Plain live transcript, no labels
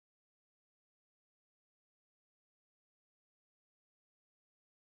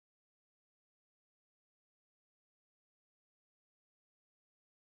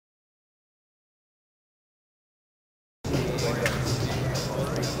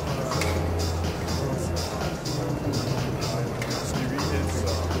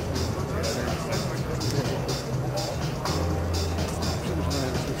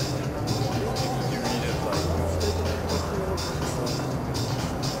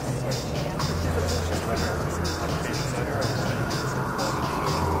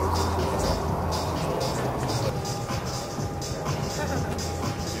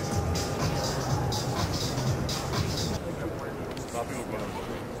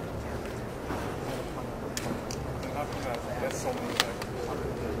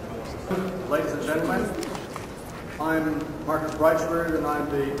ladies and gentlemen. I'm Marcus Breitschwert and I'm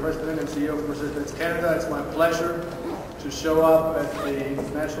the President and CEO of Mercedes-Benz Canada. It's my pleasure to show up at the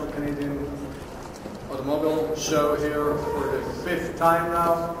National Canadian Automobile Show here for the 5th time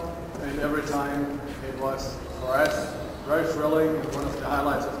now, and every time it was, for us, very thrilling and one of the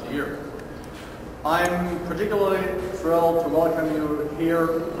highlights of the year. I'm particularly thrilled to welcome you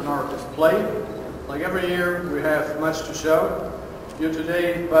here on our display. Like every year, we have much to show you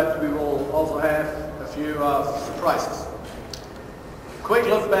today, but we will also have a few surprises. Quick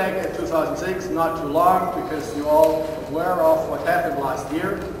look back at 2006, not too long, because you're all aware of what happened last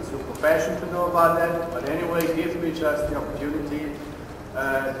year. It's your profession to know about that, but anyway, give me just the opportunity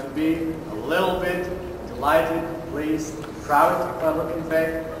to be a little bit delighted, pleased, proud by looking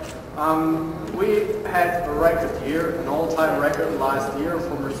back. We had a record year, an all-time record last year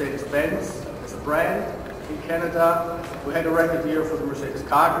for Mercedes-Benz as a brand in Canada. We had a record year for the Mercedes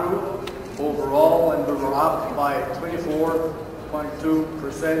car group overall, and we were up by 24.2% on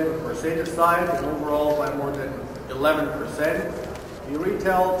the Mercedes side, and overall by more than 11%. We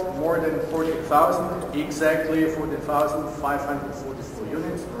retailed more than 40,000, exactly 40,544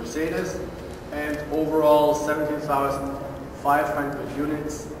 units for Mercedes, and overall 17,500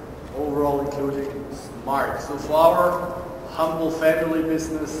 units overall, including Smart. So for our humble family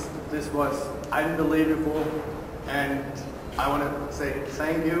business, this was unbelievable, and I want to say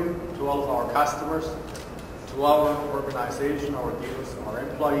thank you to all of our customers, to our organization, our dealers, our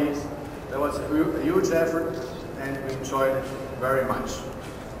employees. That was a huge effort, and we enjoyed it very much.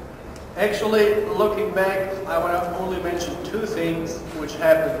 Actually, looking back, I want to only mention two things which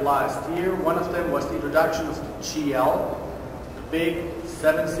happened last year. One of them was the introduction of the GL, the big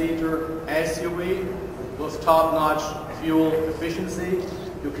 7-seater SUV with top-notch fuel efficiency.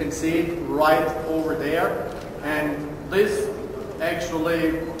 You can see it right over there. And this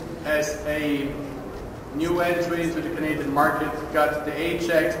actually, as a new entry into the Canadian market, got the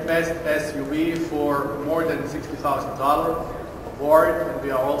HX Best SUV for more than $60,000 award, and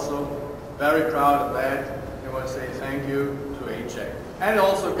we are also very proud of that. I want to say thank you to HX. And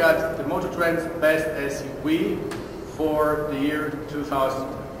also got the Motor Trend's Best SUV for the year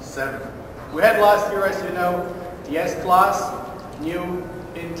 2007. We had last year, as you know, the S-Class, new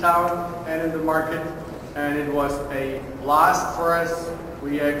in town and in the market, and it was a blast for us.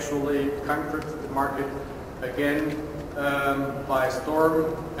 We actually conquered the market again by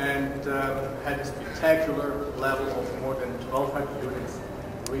storm, and had a spectacular level of more than 1,200 units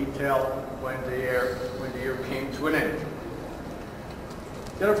retail when the year came to an end.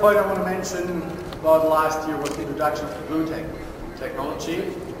 The other point I want to mention about last year was the introduction of the BlueTech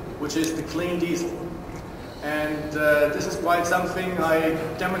technology, which is the clean diesel. And this is quite something I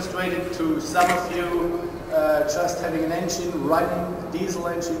demonstrated to some of you, just having an engine running, a diesel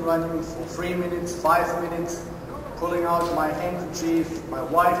engine running for 3 minutes, 5 minutes, pulling out my handkerchief, my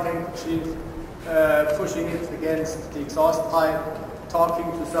white handkerchief, pushing it against the exhaust pipe, talking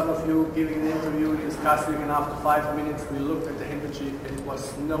to some of you, giving an interview, discussing, and after 5 minutes we looked at the handkerchief and it was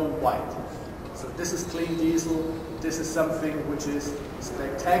snow white. So this is clean diesel. This is something which is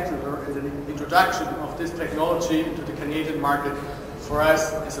spectacular, and an introduction of this technology into the Canadian market for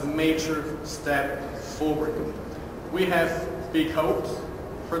us is a major step forward. We have big hopes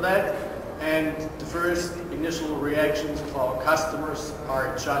for that, and the first initial reactions of our customers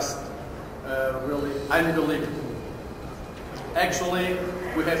are just really unbelievable. Actually,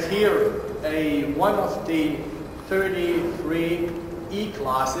 we have here one of the 33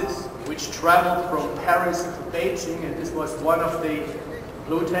 E-classes which traveled from Paris to Beijing, and this was one of the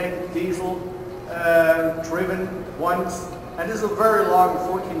BlueTech diesel driven ones. And this is a very long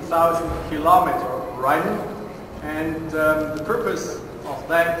 14,000 kilometer run, and the purpose of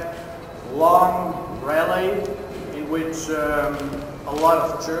that long rally, in which a lot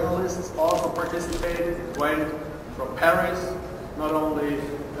of journalists also participated, went from Paris, not only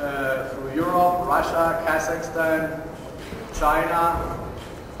through Europe, Russia, Kazakhstan, China,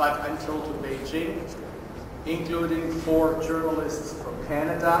 but until to Beijing, including 4 journalists from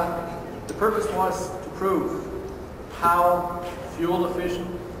Canada. The purpose was to prove how fuel efficient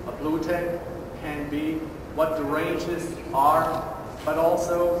a BlueTech can be, what the ranges are, but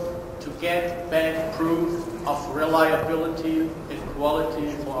also to get back proof of reliability and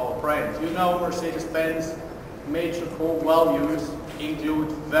quality for our brand. You know, Mercedes-Benz major core values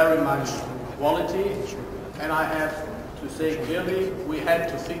include very much quality, and I have to say clearly, we had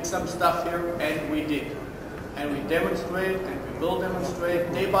to fix some stuff here, and we did. And we demonstrate, and we will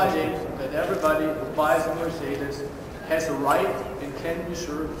demonstrate day by day, that everybody who buys a Mercedes has a right and can be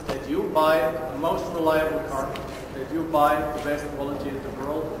sure that you buy the most reliable car, that you buy the best quality in the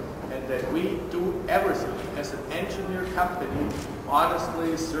world, and that we do everything as an engineer company,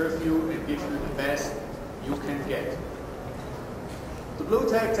 honestly serve you and give you the best you can get. The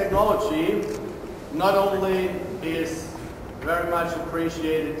BlueTech technology not only is very much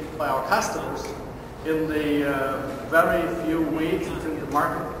appreciated by our customers in the very few weeks it's in the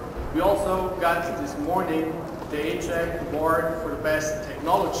market, we also got this morning the HAC award for the best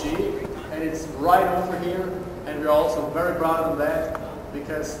technology, and it's right over here, and we're also very proud of that,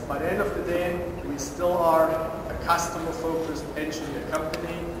 because by the end of the day we still are a customer-focused engineer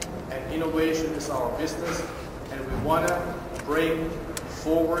company, and innovation is our business, and we want to bring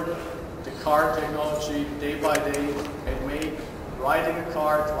forward the car technology day by day and make riding a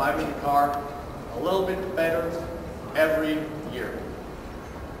car, driving a car a little bit better every year.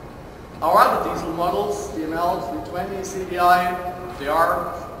 Our other diesel models, the ML 320 CDI, the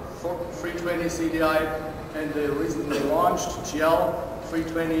R 320 CDI, and the recently launched GL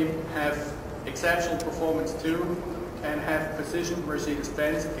 320 have exceptional performance too, and have positioned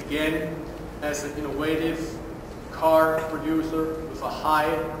Mercedes-Benz again as an innovative car producer with a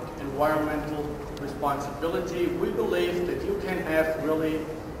high environmental responsibility. We believe that you can have really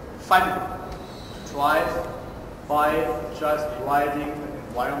fun to drive by just riding an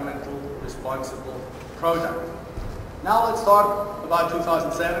environmental responsible product. Now let's talk about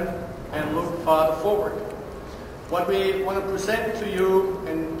 2007 and look farther forward. What we want to present to you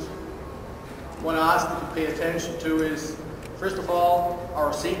and want to ask you to pay attention to is, first of all,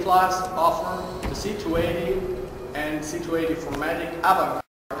 our C-Class offer, the C280 and C280 Formatic Avant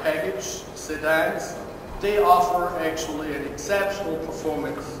package sedans. They offer actually an exceptional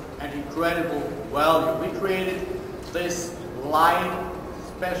performance and incredible value. We created this line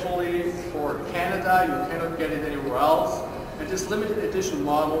especially for Canada. You cannot get it anywhere else. And this limited edition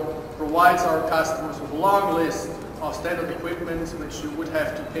model provides our customers with a long list of standard equipment which you would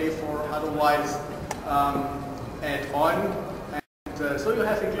have to pay for otherwise add on. And so you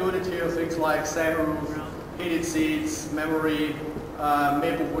have included here things like sunroof, heated seats, memory,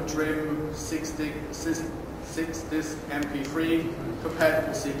 maple wood trim, 6-disc MP3,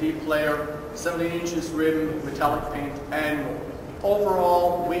 compatible CD player, 17 inches rim, metallic paint, and more.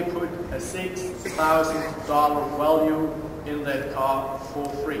 Overall, we put a $6,000 value in that car for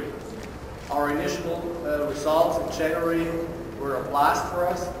free. Our initial results in January were a blast for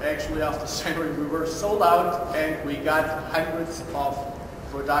us. Actually, after January, we were sold out, and we got hundreds of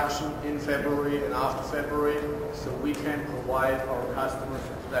production in February and after February, so we can provide our customers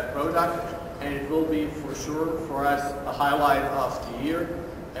that product, and it will be for sure for us a highlight of the year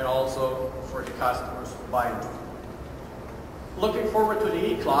and also for the customers who buy it. Looking forward to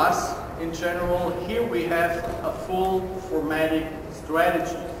the E-Class in general, here we have a full Formatic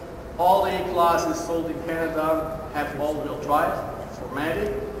strategy. All the E-Classes sold in Canada have all-wheel drive,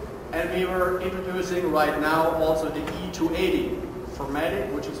 Formatic, and we were introducing right now also the E280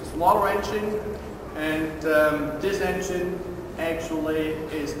 Formatic, which is a smaller engine, and this engine actually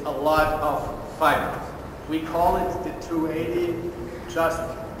is a lot of fun. We call it the 280 just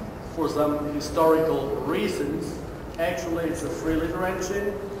for some historical reasons. Actually, it's a 3-liter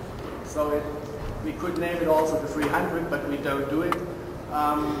engine, so we could name it also the 300, but we don't do it.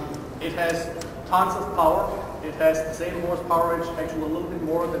 It has tons of power. It has the same horsepower, actually a little bit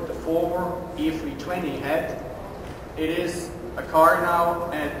more than the former E320 had. It is a car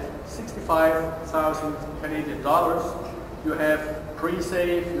now at 65,000 Canadian dollars. You have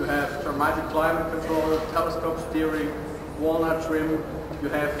pre-save, you have dramatic climate control, telescope steering, walnut trim, you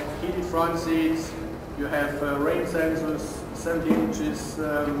have heated front seats, you have rain sensors, 17 inches,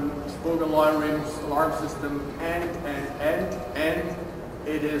 spoke alloy rims, alarm system, and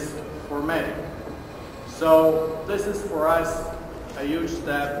it is Formatic. So this is for us a huge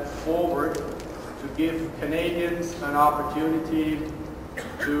step forward to give Canadians an opportunity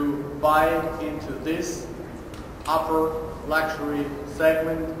to buy into this upper luxury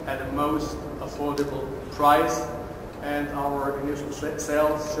segment at the most affordable price, and our initial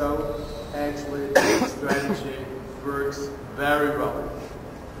sales show actually this strategy works very well.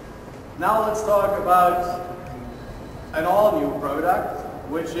 Now let's talk about an all-new product,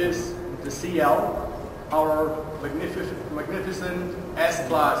 which is the CL, our magnificent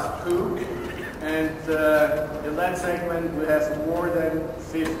S-Class coupe, and in that segment we have more than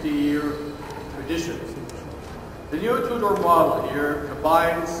 50-year tradition. The new two-door model here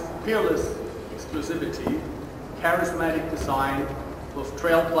combines peerless exclusivity, charismatic design with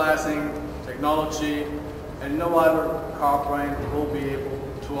trailblazing technology, and no other car brand will be able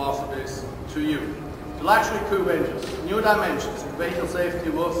to offer this to you. The luxury coupe engines, new dimensions in vehicle safety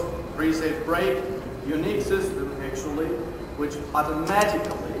with pre-safe brake, unique system actually, which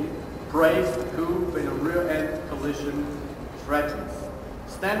automatically brace the coupe when a rear-end collision threatens.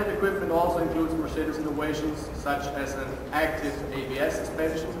 Standard equipment also includes Mercedes innovations such as an active ABS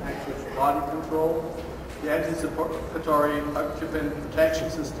suspension, active body control, the anticipatory occupant protection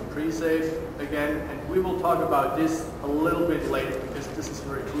system pre-safe again, and we will talk about this a little bit later because this is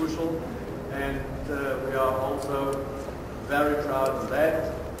very crucial, and we are also very proud of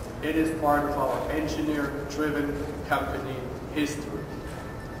that. It is part of our engineer-driven company history.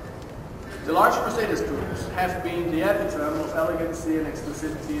 The large Mercedes groups have been the epitome of elegancy and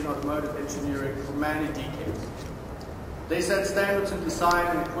exclusivity in automotive engineering for many decades. They set standards in design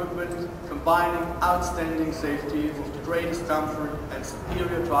and equipment, combining outstanding safety with the greatest comfort and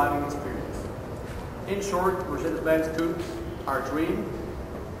superior driving experience. In short, Mercedes-Benz coupes are a dream,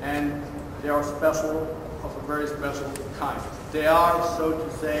 and they are special, of a very special kind. They are, so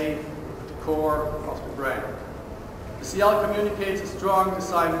to say, the core of the brand. The CL communicates a strong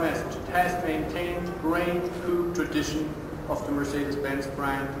design message. It has maintained the great coupe tradition of the Mercedes-Benz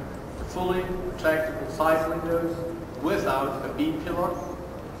brand, the fully retractable side windows without a B-pillar,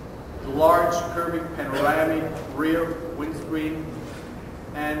 the large curving panoramic rear windscreen,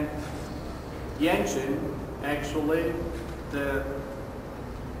 and the engine, actually, the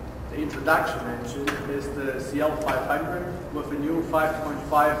introduction engine is the CL500 with a new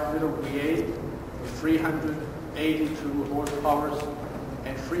 5.5 liter V8 with 382 horsepower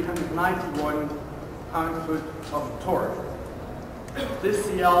and 391 pound-foot of torque. This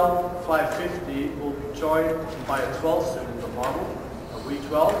CL550 will be joined by a 12-cylinder model, a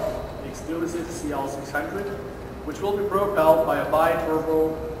V12, the exclusive CL600, which will be propelled by a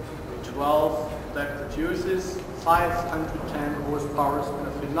bi-turbo V12 that produces 510 horsepower and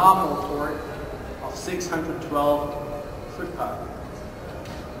a phenomenal torque of 612 foot-pounds.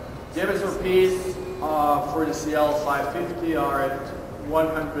 The MSRPs for the CL550 are at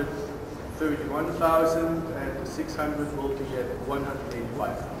 131,000 and the 600 will be at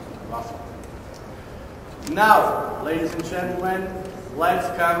 185,000 roughly. Now, ladies and gentlemen, let's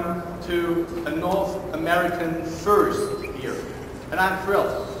come to a North American first here. And I'm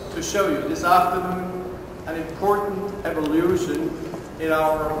thrilled to show you this afternoon an important evolution in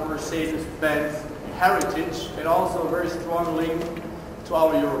our Mercedes-Benz heritage, and also a very strong link to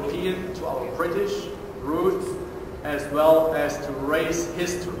our European, to our British roots, as well as to race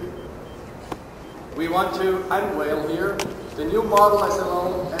history. We want to unveil here the new model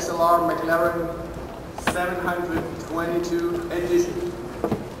SLR McLaren 722 edition.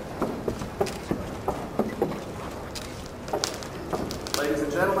 Ladies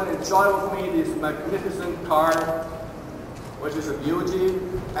and gentlemen, enjoy with me this magnificent car, which is a beauty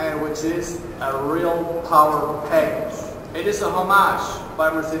and which is a real power package. It is a homage by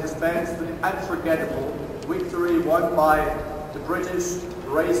Mercedes-Benz to the unforgettable victory won by the British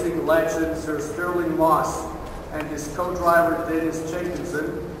racing legend Sir Stirling Moss and his co-driver Dennis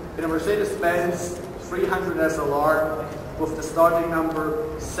Jenkinson in a Mercedes-Benz 300 SLR with the starting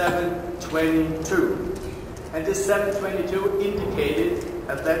number 722. And this 722 indicated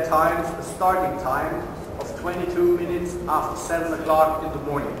at that time a starting time of 22 minutes after 7 o'clock in the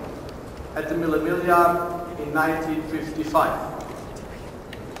morning at the Mille Miglia in 1955.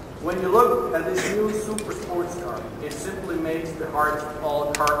 When you look at this new super sports car, it simply makes the hearts of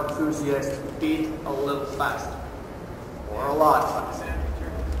all car enthusiasts beat a little faster, or a lot faster.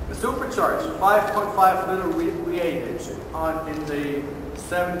 The supercharged 5.5 liter V8 engine in the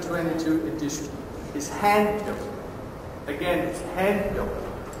 722 edition is hand-built. Again, it's hand-built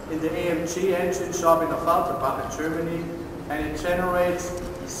in the AMG engine shop in Falterbach in Germany, and it generates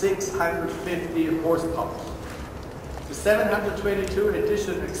 650 horsepower. The 722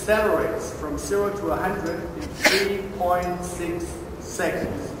 edition accelerates from 0 to 100 in 3.6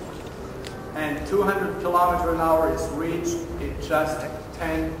 seconds, and 200 km/h is reached in just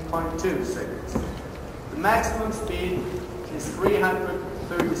 10.2 seconds. The maximum speed is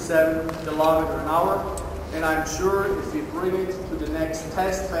 337 km/h, and I'm sure if we bring it to the next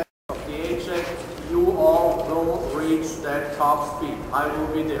test phase of the HX, you all will reach that top speed. I will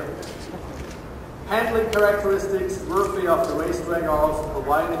be there. Handling characteristics worthy of the racetrack are also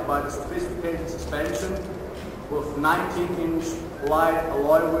provided by the sophisticated suspension with 19-inch light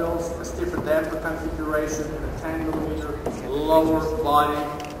alloy wheels, a stiffer damper configuration, and a 10mm lower body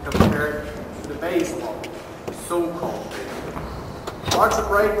compared to the base model, so-called. Larger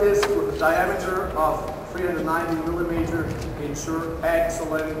brake disc with a diameter of 390mm ensure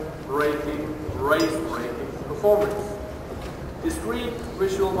excellent race braking performance. Discrete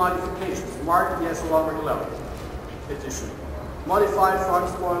visual modifications mark the SLR McLaren edition. Modified front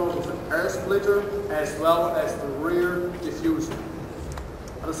spoiler with an air splitter as well as the rear diffuser.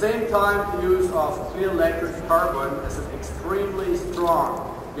 At the same time, the use of clear lacquered carbon as an extremely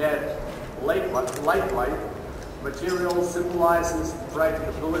strong yet lightweight material symbolizes the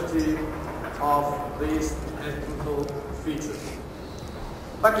practicability of these technical features.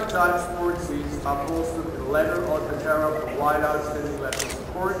 Bucket-type sport seats are bolstered in leather. Alcantara provide outstanding leather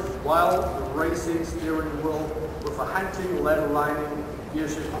support, while the racing steering wheel with a hunting leather lining,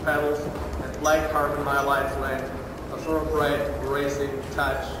 gearshift pedals, and black carbon highlights lend a thoroughbred racing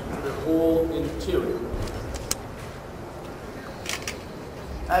touch to the whole interior.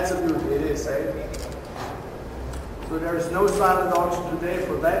 That's a beauty, it is, eh? So there is no silent auction today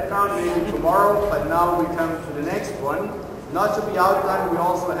for that car, maybe tomorrow, but now we come to the next one. Not to be outdone, we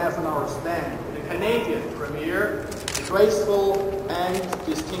also have on our stand the Canadian premiere, the graceful and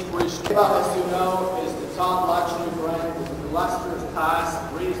distinguished. As you know, is the top luxury brand with an illustrious past,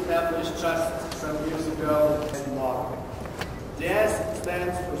 re-established just some years ago and modern. The S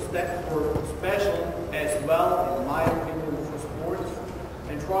stands for special as well, in my opinion, for sports,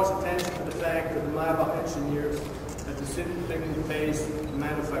 and draws attention to the fact that the Maybach engineers at the significant-based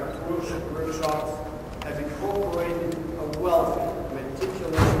manufacturing workshops have incorporated a wealth of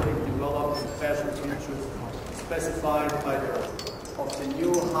meticulously developed fashion features specified by the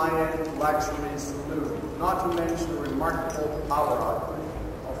new high-end luxury saloon, not to mention the remarkable power output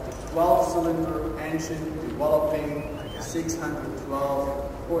of the 12-cylinder engine developing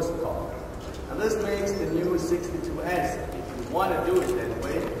 612 horsepower. And this makes the new 62S, if you want to do it that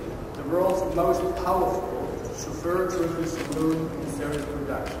way, the world's most powerful chauffeur-driven saloon in serial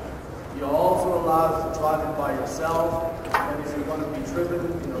production. You're also allowed to drive it by yourself, and if you want to be driven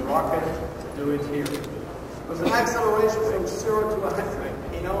in a rocket, do it here. With an acceleration from 0 to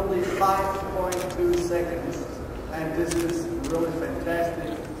 100 in only 5.2 seconds, and this is really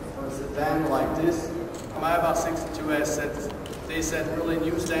fantastic for a sedan like this. Maybach 62S they set really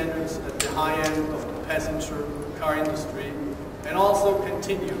new standards at the high end of the passenger car industry, and also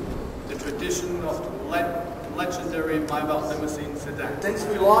continue the tradition of the legendary Maybach limousine sedan. Since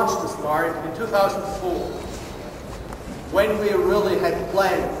we launched this car in 2004, when we really had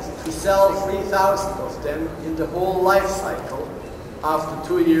planned to sell 3,000 of them in the whole life cycle, after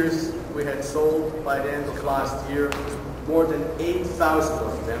 2 years we had sold by the end of last year more than 8,000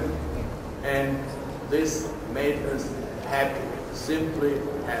 of them, and this made us happy, simply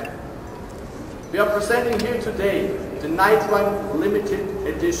happy. We are presenting here today the Night Run Limited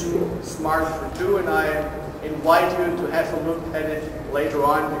Edition Smart 2, and I invite you to have a look at it later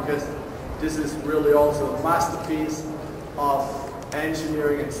on, because this is really also a masterpiece of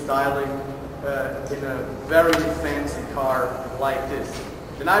engineering and styling in a very fancy car like this.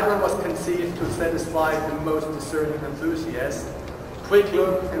 The Night Run was conceived to satisfy the most discerning enthusiasts. Quick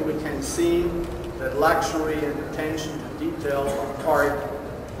look and we can see that luxury and attention to detail are part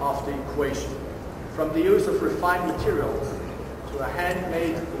of the equation. From the use of refined materials to a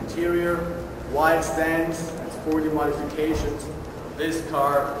handmade interior, wide stands and sporty modifications, this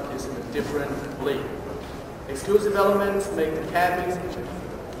car is in a different league. Exclusive elements make the cabin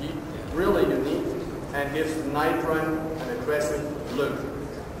really unique and gives the Night Run an aggressive look.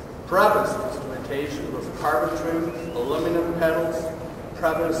 Brabus instrumentation with carbon trim, aluminum pedals,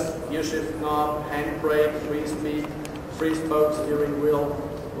 Brabus gearshift knob, handbrake, 3-speed, 3-spoke steering wheel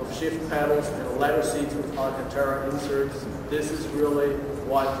with shift pedals and leather seats with Alcantara inserts. This is really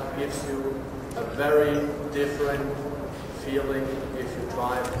what gives you a very different feeling if you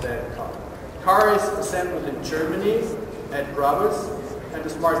drive that car. The car is assembled in Germany at Brabus, and the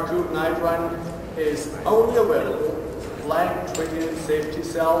Smart Coupe Night Run is only available black Tritium safety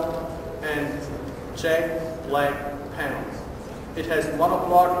cell and check black panels. It has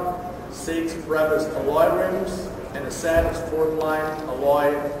monoblock 6 Brabus alloy rims, and a set of Sportline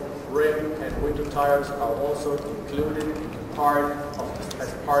alloy rim and winter tires are also included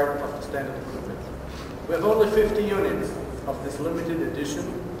as part of the standard equipment. We have only 50 units of this limited edition,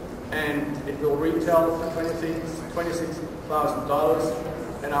 and it will retail for $26,000,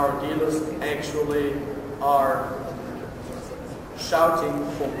 and our dealers actually are shouting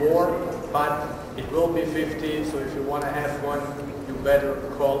for more, but it will be 50, so if you want to have one, you better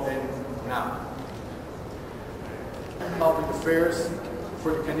call in now. Public Affairs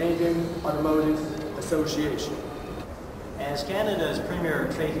for the Canadian Automotive Association. As Canada's premier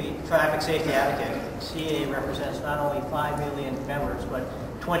traffic safety advocate, CA represents not only 5 million members, but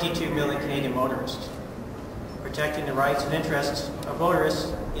 22 million Canadian motorists. Protecting the rights and interests of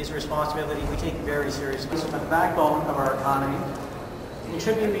motorists is a responsibility we take very seriously. It's the backbone of our economy. It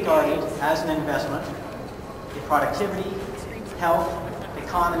should be regarded as an investment in productivity, health,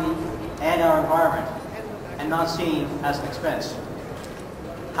 economy, and our environment, and not seen as an expense.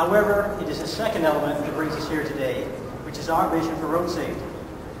 However, it is a second element that brings us here today, which is our vision for road safety.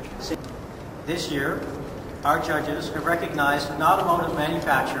 This year, our judges have recognized an automotive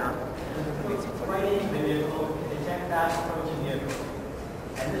manufacturer right into the vehicle to detect fast approaching vehicles.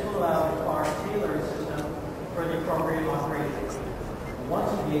 And this will allow the car to tailor a system for the appropriate operation.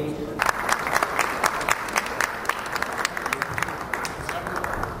 Once engaged,